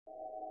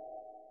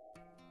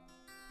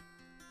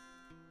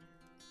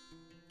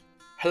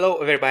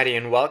Hello everybody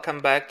and welcome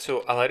back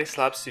to Alaris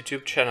Labs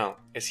YouTube channel.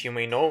 As you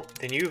may know,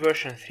 the new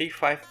version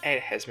 3.5.8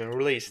 has been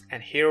released,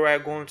 and here we are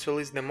going to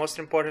list the most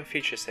important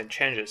features and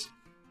changes.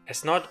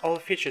 As not all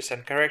features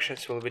and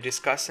corrections will be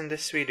discussed in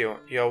this video,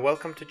 you are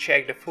welcome to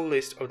check the full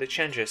list of the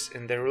changes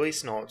in the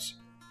release notes.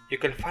 You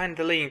can find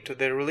the link to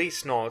the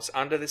release notes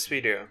under this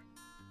video.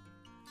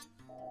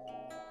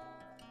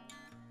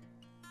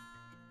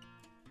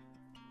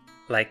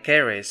 Like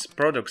carriers,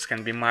 products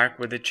can be marked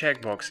with the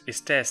checkbox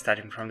is test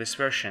starting from this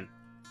version.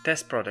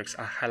 Test products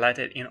are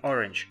highlighted in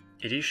orange.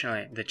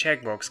 Additionally, the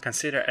checkbox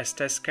considered as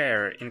test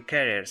carrier in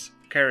carriers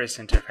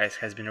interface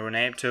has been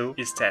renamed to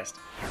is test.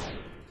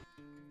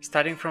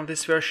 Starting from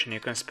this version,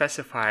 you can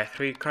specify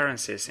 3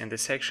 currencies in the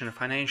section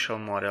Financial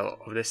Model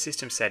of the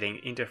System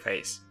Setting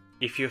interface.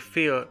 If you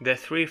fill the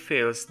 3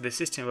 fields, the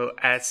system will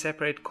add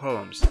separate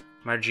columns: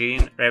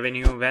 margin,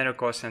 revenue, vendor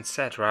cost,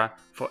 etc.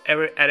 for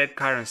every added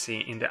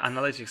currency in the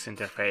Analytics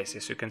interface,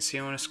 as you can see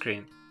on the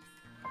screen.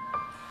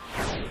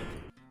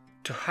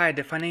 To hide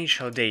the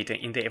financial data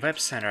in the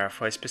webCenter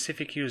for a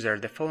specific user,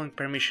 the following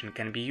permission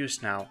can be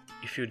used now.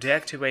 If you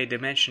deactivate the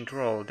mentioned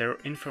role, the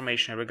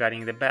information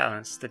regarding the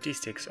balance,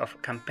 statistics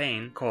of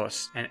campaign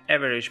costs, and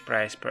average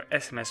price per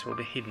SMS will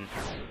be hidden.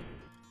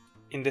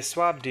 In the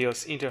Swap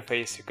Deals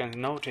interface, you can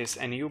notice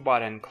a new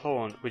button,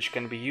 Clone, which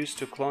can be used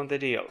to clone the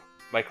deal.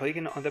 By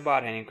clicking on the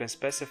button, you can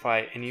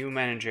specify a new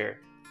manager.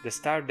 The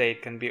start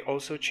date can be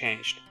also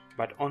changed,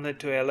 but only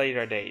to a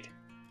later date.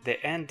 The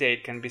end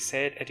date can be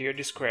set at your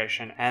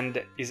discretion,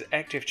 and is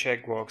active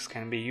checkbox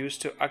can be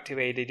used to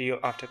activate the deal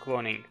after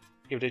cloning.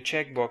 If the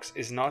checkbox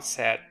is not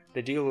set,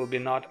 the deal will be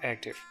not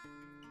active.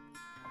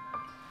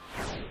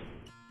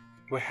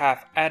 We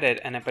have added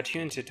an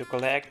opportunity to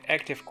collect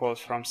active calls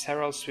from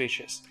several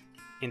switches.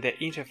 In the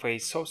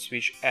interface soft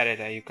switch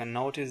editor, you can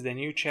notice the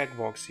new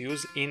checkbox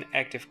used in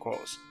active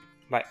calls.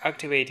 By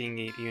activating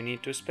it, you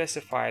need to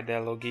specify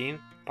the login,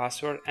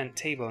 password, and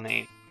table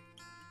name.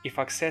 If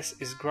access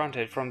is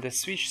granted from the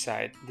switch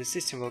side, the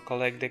system will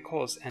collect the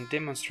calls and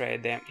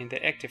demonstrate them in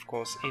the active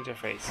calls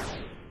interface.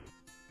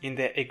 In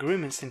the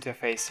agreements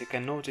interface, you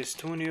can notice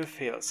 2 new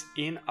fields: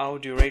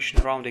 in-out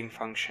duration rounding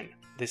function.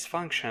 These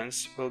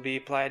functions will be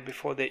applied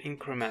before the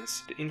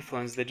increments to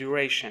influence the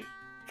duration.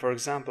 For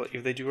example,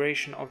 if the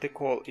duration of the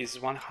call is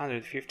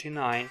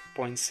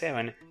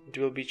 159.7, it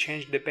will be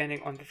changed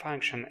depending on the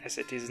function, as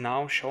it is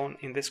now shown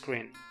in the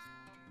screen.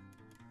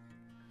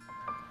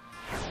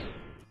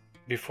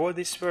 Before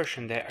this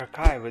version, the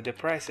archive with the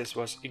prices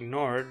was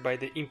ignored by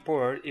the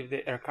import if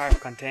the archive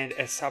contained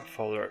a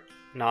subfolder.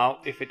 Now,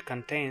 if it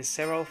contains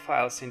several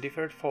files in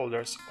different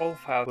folders, all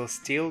files will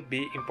still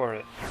be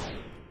imported.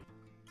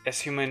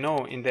 As you may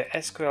know, in the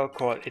SQL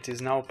code, it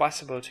is now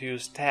possible to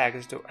use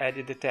tags to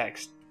edit the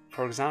text.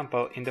 For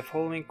example, in the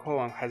following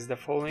column has the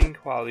following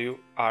value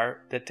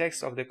R, the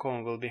text of the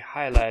column will be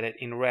highlighted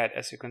in red,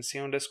 as you can see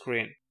on the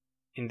screen.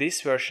 In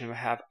this version, we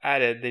have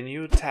added the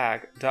new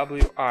tag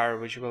WR,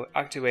 which will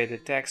activate the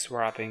text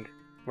wrapping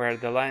where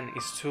the line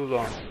is too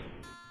long.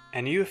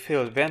 A new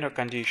field vendor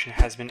condition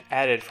has been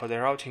added for the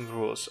routing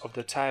rules of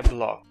the type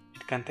block.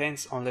 It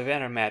contains only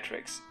vendor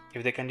metrics.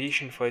 If the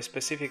condition for a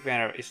specific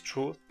vendor is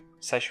true,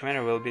 such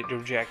vendor will be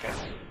rejected.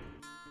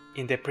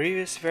 In the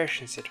previous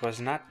versions, it was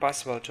not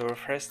possible to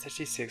refresh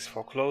statistics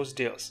for closed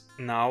deals.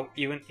 Now,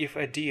 even if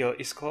a deal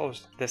is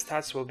closed, the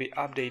stats will be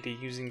updated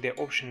using the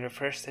option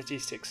Refresh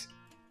Statistics.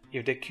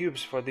 If the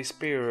cubes for this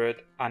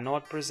period are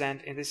not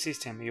present in the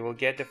system, you will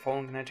get the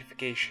following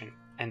notification,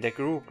 and the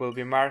group will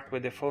be marked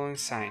with the following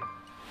sign.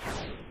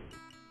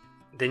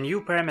 The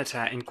new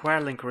parameter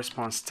Inquiry Link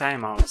Response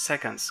Timeout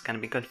seconds can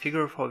be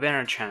configured for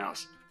vendor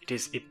channels. It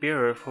is a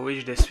period for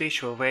which the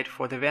switch will wait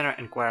for the vendor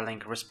inquiry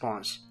link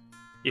response.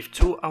 If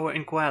 2 our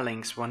inquiry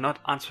links were not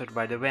answered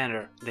by the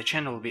vendor, the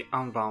channel will be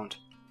unbound.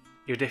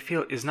 If the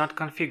field is not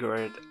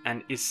configured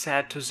and is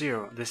set to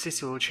 0, the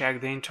system will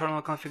check the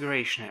internal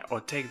configuration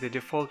or take the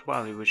default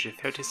value, which is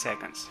 30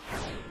 seconds.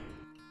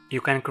 You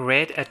can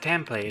create a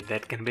template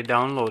that can be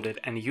downloaded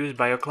and used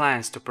by your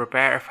clients to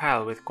prepare a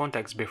file with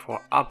contacts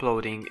before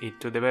uploading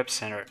it to the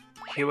webCenter.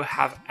 Here we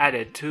have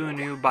added 2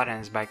 new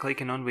buttons by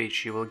clicking on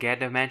which you will get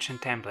the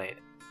mentioned template.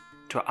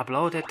 To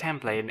upload a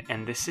template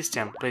in the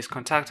system, please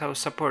contact our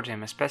support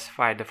team and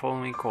specify the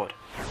following code.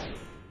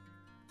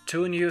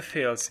 2 new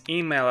fields,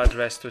 email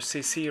address to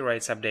CC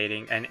rates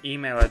updating and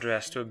email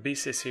address to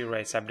BCC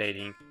rates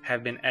updating,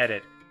 have been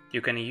added.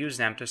 You can use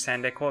them to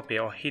send a copy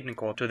or hidden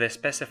code to the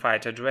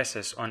specified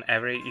addresses on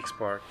every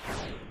export.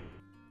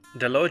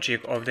 The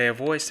logic of the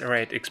voice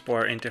rate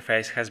export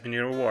interface has been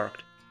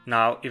reworked.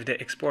 Now, if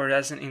the export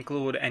doesn't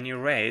include any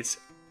rates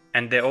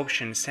and the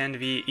option Send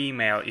via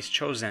email is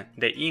chosen,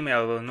 the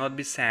email will not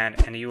be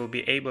sent and you will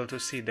be able to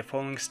see the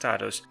following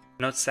status: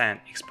 not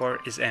sent,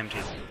 export is empty.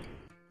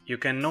 You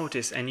can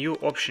notice a new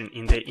option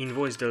in the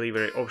Invoice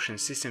Delivery Option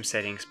System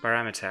Settings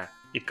parameter.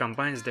 It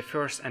combines the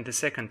first and the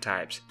second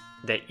types.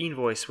 The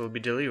invoice will be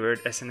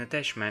delivered as an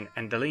attachment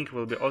and the link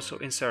will be also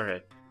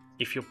inserted.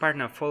 If your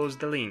partner follows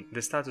the link,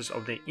 the status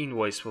of the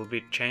invoice will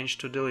be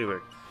changed to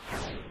delivered.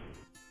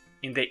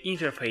 In the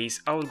interface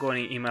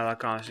outgoing email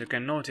accounts, you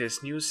can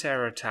notice new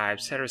server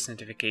type service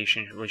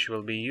notification, which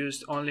will be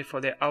used only for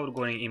the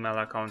outgoing email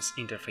accounts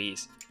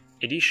interface.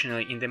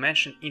 Additionally, in the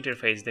mentioned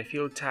interface, the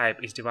field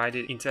type is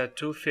divided into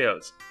two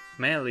fields,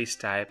 mail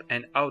list type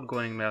and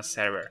outgoing mail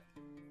server.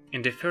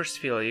 In the first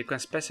field, you can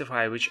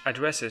specify which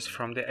addresses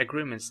from the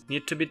agreements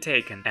need to be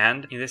taken,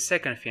 and in the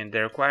second field,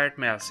 the required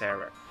mail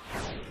server.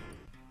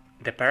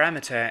 The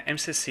parameter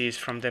MCCs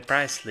from the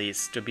price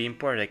list to be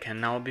imported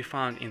can now be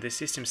found in the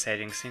System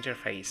Settings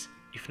interface.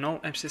 If no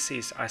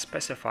MCCs are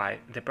specified,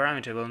 the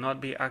parameter will not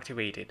be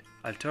activated.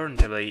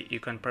 Alternatively, you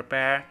can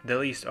prepare the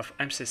list of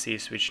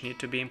MCCs which need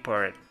to be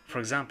imported. For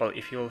example,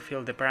 if you will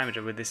fill the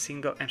parameter with a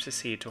single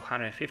MCC to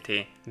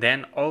 150,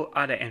 then all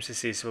other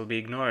MCCs will be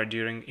ignored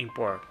during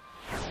import.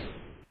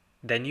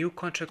 The new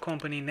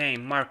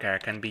ContractCompanyName marker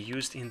can be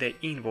used in the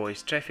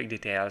invoice, traffic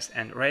details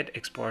and red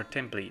export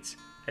templates.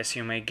 As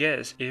you may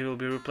guess, it will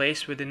be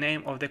replaced with the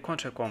name of the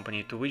contract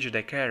company to which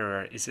the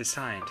carrier is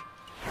assigned.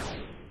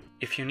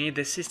 If you need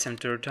the system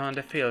to return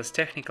the field's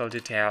technical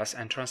details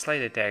and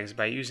translate the text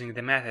by using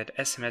the method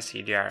SMS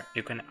EDR,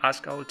 you can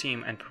ask our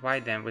team and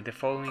provide them with the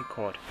following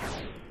code.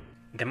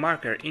 The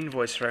marker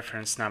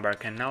InvoiceRefNumber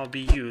can now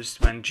be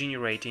used when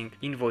generating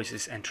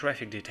invoices and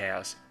traffic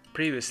details.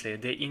 Previously,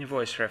 the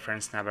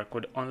InvoiceRefNumber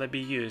could only be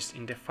used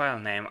in the file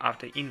name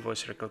after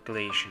invoice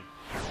recalculation.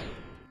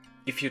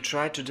 If you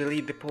try to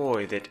delete the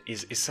POI that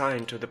is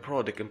assigned to the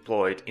product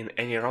employed in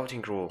any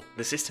routing rule,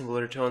 the system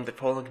will return the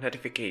following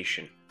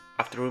notification.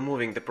 After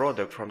removing the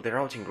product from the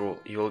routing rule,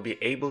 you will be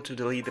able to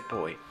delete the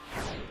POI.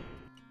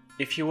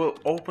 If you will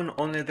open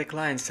only the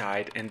client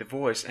side and the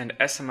voice and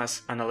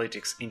SMS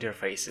analytics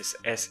interfaces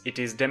as it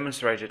is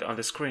demonstrated on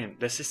the screen,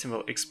 the system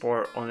will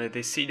export only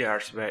the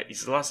CDRs where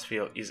its last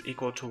field is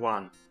equal to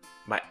 1.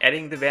 By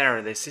adding the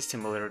banner, the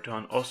system will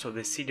return also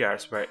the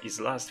CDRs where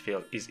its last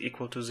field is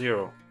equal to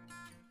 0.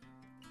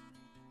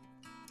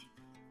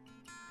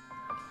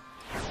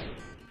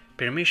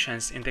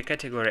 Permissions in the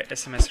category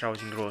SMS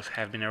routing rules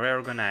have been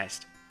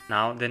reorganized.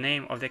 Now the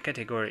name of the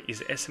category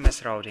is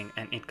SMS routing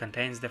and it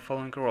contains the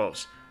following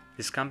roles.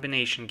 This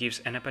combination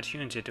gives an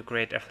opportunity to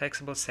create a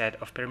flexible set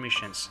of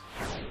permissions.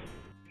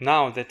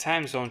 Now the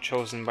time zone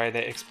chosen by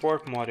the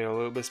export module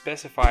will be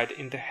specified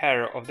in the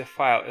header of the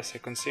file as you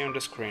can see on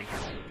the screen.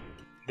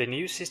 The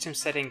new system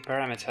setting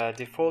parameter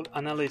default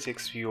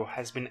analytics view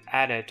has been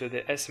added to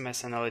the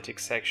SMS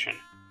analytics section.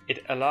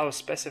 It allows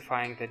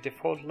specifying the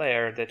default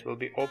layer that will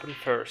be opened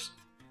first.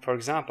 For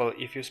example,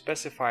 if you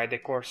specify the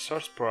core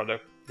source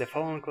product, the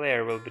following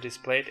layer will be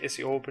displayed as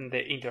you open the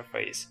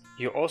interface.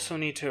 You also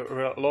need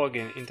to log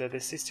in into the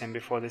system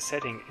before the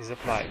setting is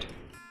applied.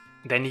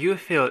 The new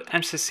field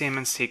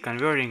MCCMNC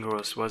converting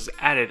rules was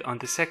added on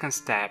the second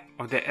step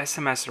of the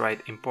SMS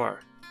write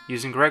import.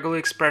 Using regular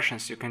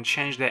expressions, you can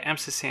change the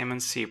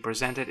MCCMNC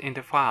presented in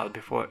the file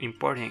before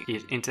importing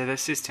it into the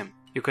system.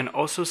 You can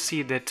also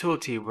see the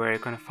tooltip where you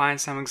can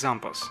find some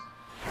examples.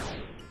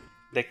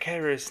 The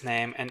carrier's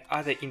name and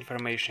other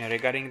information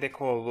regarding the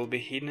call will be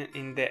hidden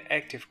in the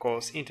active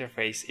calls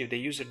interface if the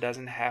user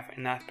doesn't have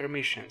enough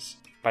permissions,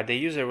 but the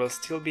user will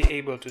still be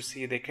able to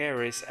see the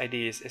carrier's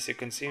IDs as you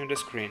can see on the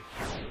screen.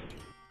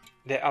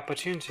 The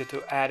opportunity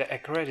to add a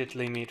credit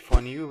limit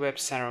for new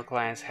webCenter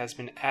clients has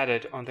been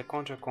added on the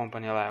contract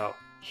company level.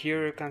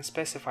 Here you can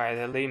specify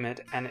the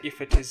limit, and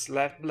if it is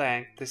left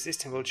blank, the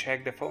system will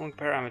check the following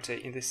parameter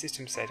in the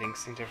System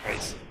Settings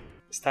interface.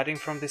 Starting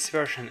from this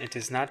version, it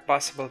is not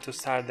possible to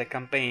start the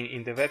campaign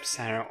in the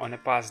webCenter on a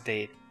past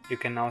date. You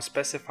can now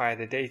specify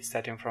the date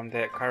starting from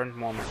the current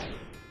moment.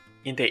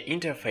 In the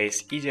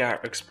interface EDR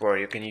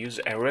export, you can use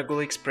a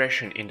regular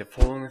expression in the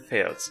following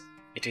fields.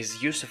 It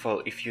is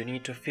useful if you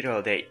need to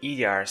filter the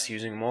EDRs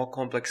using more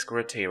complex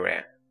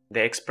criteria.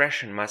 The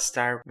expression must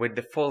start with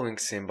the following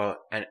symbol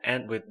and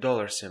end with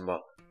 $.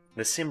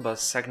 The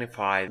symbols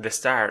signify the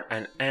start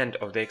and end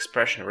of the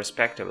expression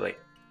respectively.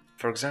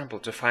 For example,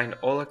 to find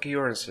all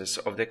occurrences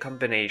of the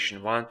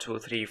combination 1, 2,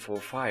 3, 4,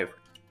 5,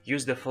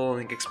 use the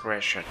following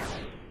expression.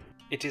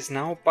 It is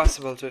now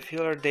possible to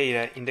filter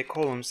data in the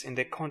columns in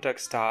the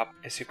Contacts tab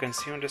as you can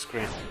see on the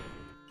screen.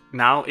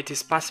 Now it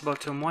is possible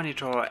to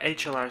monitor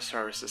HLR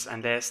services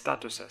and their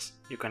statuses.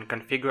 You can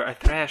configure a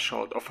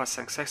threshold of a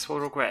successful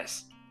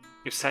request.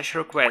 If such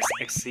requests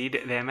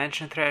exceed the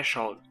mentioned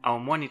threshold, our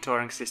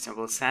monitoring system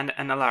will send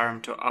an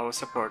alarm to our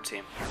support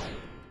team.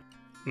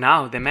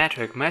 Now the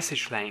metric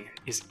message length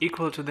is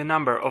equal to the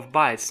number of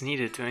bytes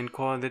needed to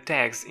encode the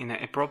text in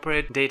an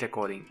appropriate data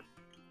coding.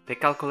 The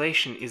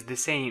calculation is the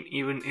same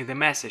even if the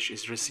message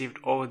is received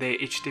over the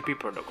HTTP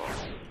protocol.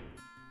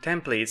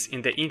 Templates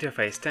in the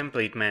interface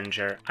template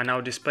manager are now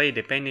displayed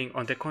depending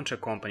on the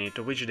contract company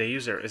to which the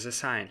user is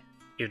assigned.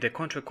 If the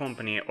contract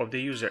company of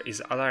the user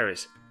is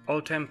Alaris,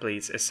 all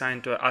templates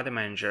assigned to other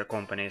manager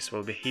companies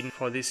will be hidden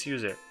for this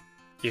user.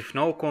 If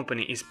no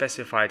company is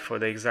specified for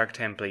the exact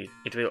template,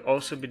 it will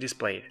also be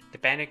displayed.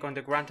 Depending on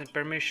the granted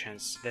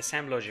permissions, the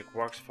same logic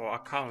works for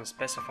accounts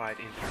specified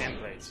in the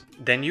templates.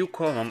 The new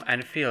column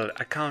and field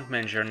account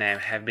manager name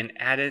have been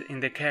added in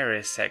the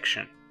carrier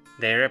section.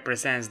 They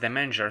represent the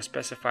manager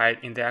specified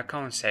in the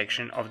account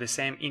section of the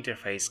same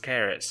interface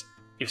carriers.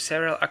 If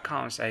several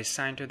accounts are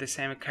assigned to the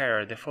same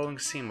carrier, the following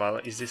symbol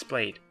is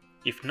displayed.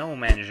 If no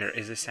manager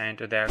is assigned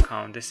to the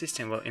account, the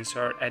system will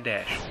insert a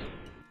dash.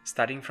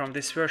 Starting from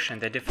this version,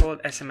 the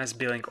default SMS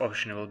billing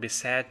option will be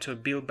set to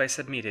bill by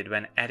submitted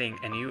when adding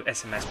a new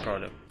SMS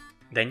product.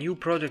 The new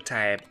product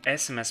type,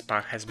 SMS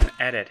pack, has been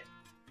added.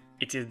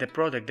 It is the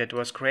product that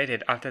was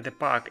created after the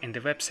pack in the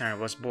webCenter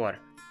was bought.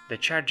 The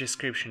charge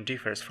description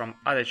differs from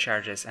other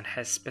charges and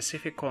has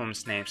specific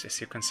columns names as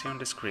you can see on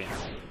the screen.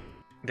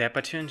 The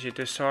opportunity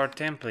to sort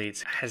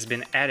templates has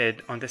been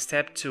added on the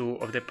step 2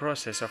 of the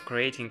process of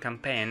creating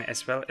campaign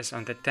as well as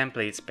on the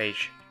templates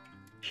page.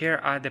 Here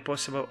are the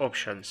possible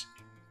options.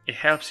 It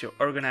helps you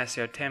organize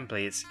your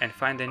templates and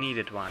find the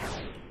needed one.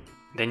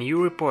 The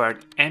new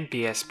report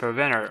NPS per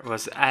vendor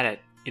was added.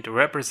 It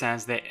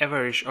represents the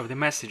average of the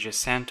messages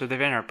sent to the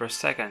vendor per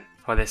second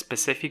for the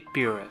specific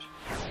period.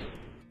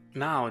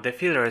 Now, the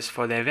filters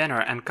for the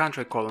vendor and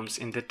country columns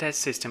in the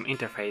test system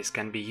interface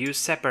can be used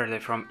separately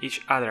from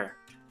each other.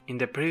 In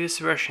the previous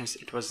versions,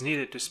 it was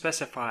needed to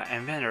specify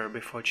a vendor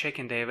before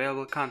checking the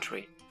available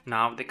country.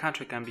 Now, the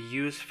country can be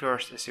used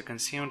first, as you can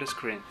see on the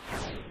screen.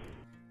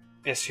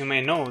 As you may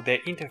know, the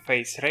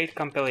interface rate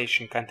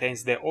compilation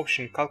contains the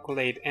option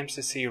Calculate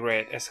MCC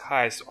rate as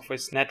highest of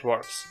its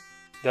networks.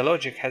 The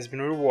logic has been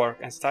reworked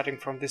and starting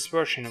from this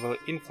version will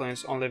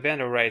influence only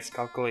vendor rates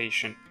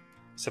calculation.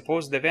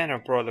 Suppose the vendor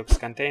products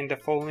contain the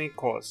following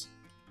codes,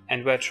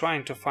 and we're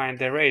trying to find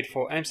the rate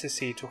for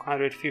MCC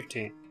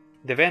 250.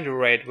 The vendor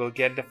rate will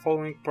get the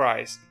following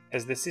price,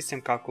 as the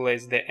system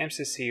calculates the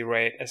MCC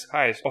rate as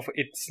highest of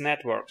its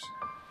networks.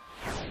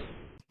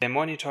 The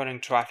monitoring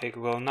traffic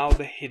will now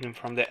be hidden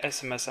from the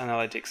SMS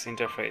Analytics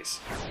interface.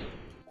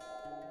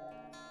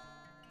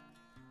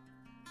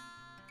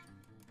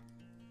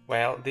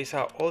 Well, these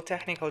are all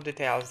technical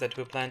details that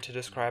we plan to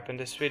describe in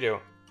this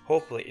video.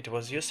 Hopefully it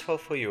was useful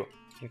for you.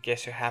 In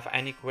case you have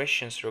any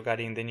questions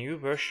regarding the new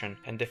version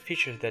and the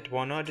features that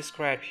were not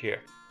described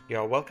here, you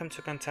are welcome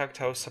to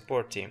contact our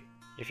support team.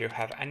 If you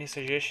have any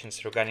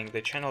suggestions regarding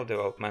the channel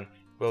development,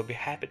 we'll be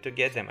happy to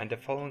get them at the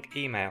following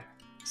email.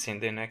 See you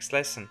in the next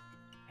lesson,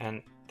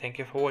 and thank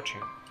you for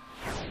watching.